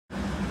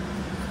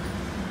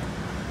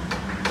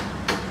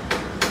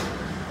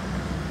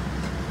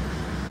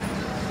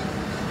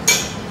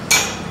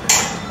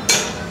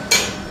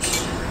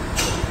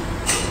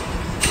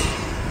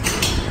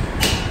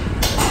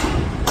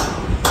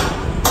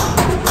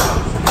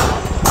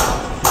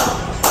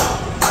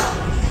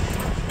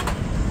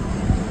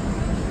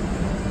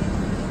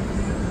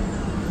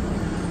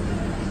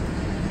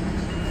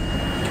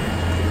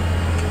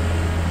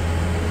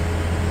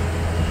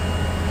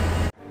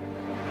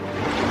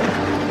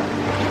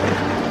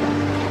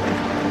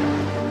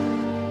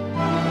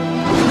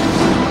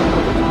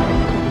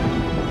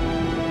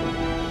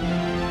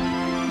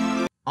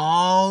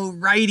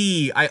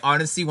Alrighty, I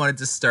honestly wanted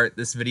to start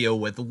this video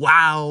with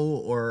wow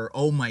or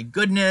oh my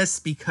goodness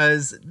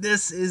because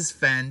this is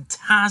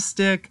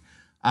fantastic.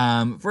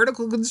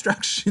 Vertical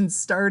construction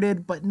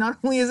started, but not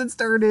only is it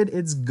started,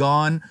 it's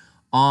gone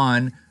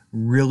on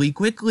really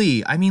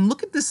quickly. I mean,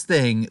 look at this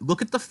thing.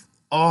 Look at the,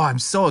 oh, I'm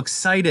so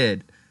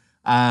excited.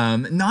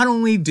 Not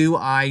only do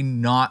I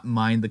not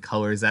mind the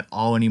colors at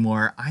all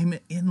anymore, I'm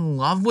in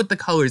love with the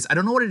colors. I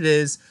don't know what it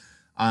is.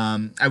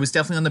 I was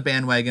definitely on the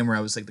bandwagon where I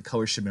was like, the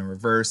colors should have been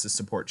reversed, the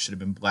support should have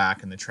been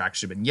black, and the track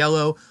should have been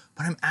yellow,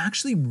 but I'm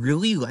actually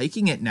really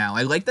liking it now.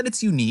 I like that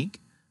it's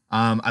unique.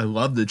 I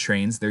love the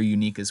trains, they're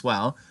unique as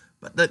well,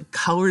 but the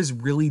colors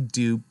really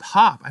do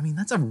pop. I mean,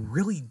 that's a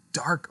really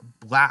dark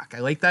black. I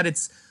like that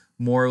it's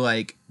more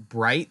like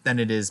bright than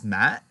it is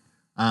matte.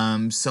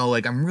 So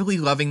like, I'm really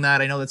loving that.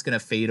 I know that's going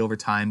to fade over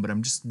time, but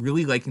I'm just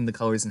really liking the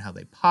colors and how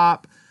they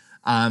pop.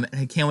 And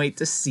I can't wait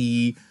to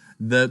see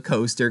the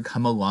coaster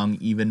come along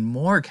even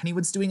more.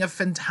 Kennywood's doing a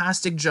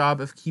fantastic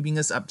job of keeping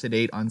us up to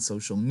date on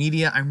social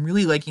media. I'm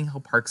really liking how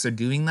parks are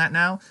doing that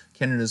now.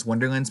 Canada's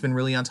Wonderland's been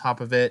really on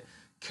top of it.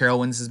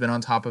 Carowinds has been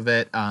on top of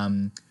it.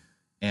 And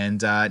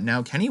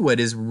now Kennywood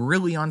is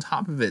really on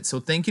top of it. So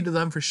thank you to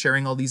them for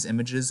sharing all these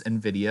images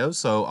and videos.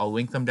 So I'll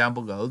link them down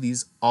below.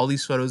 All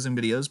these photos and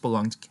videos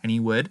belong to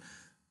Kennywood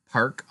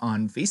Park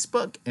on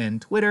Facebook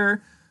and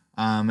Twitter.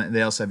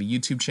 They also have a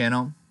YouTube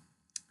channel.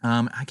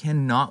 I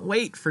cannot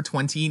wait for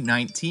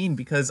 2019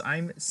 because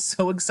I'm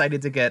so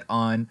excited to get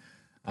on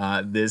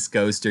this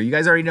coaster. You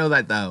guys already know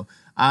that though.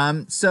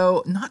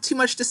 So not too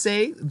much to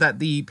say that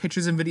the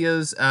pictures and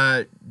videos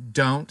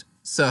don't.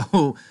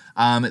 So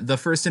the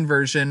first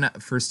inversion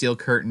for Steel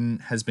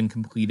Curtain has been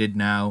completed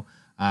now.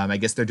 I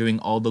guess they're doing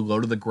all the low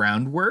to the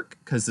ground work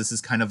because this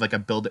is kind of like a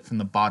build it from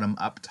the bottom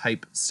up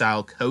type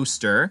style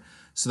coaster.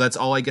 So that's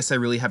all I guess I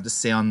really have to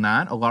say on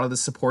that. A lot of the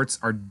supports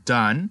are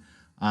done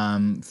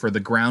for the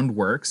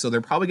groundwork. So they're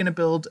probably going to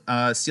build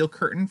Steel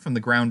Curtain from the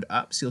ground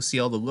up. So you'll see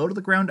all the low to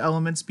the ground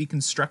elements be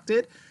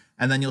constructed,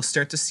 and then you'll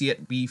start to see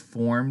it be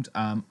formed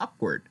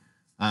upward.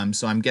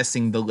 So I'm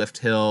guessing the lift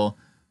hill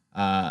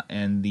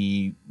and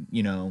the,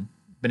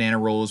 banana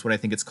roll is what I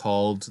think it's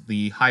called.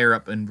 The higher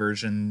up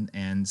inversion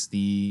and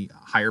the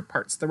higher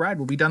parts of the ride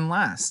will be done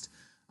last.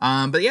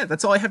 But yeah,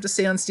 that's all I have to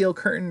say on Steel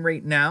Curtain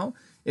right now.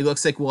 It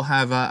looks like we'll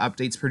have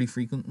updates pretty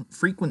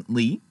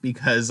frequently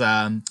because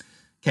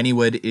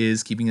Kennywood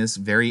is keeping us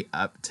very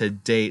up to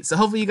date. So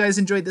hopefully you guys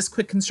enjoyed this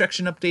quick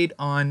construction update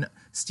on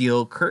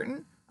Steel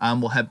Curtain.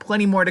 We'll have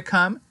plenty more to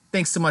come.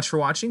 Thanks so much for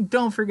watching.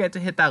 Don't forget to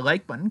hit that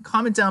like button.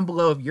 Comment down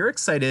below if you're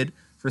excited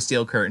for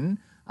Steel Curtain.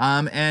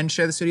 And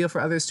share this video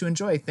for others to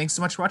enjoy. Thanks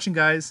so much for watching,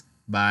 guys.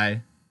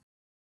 Bye.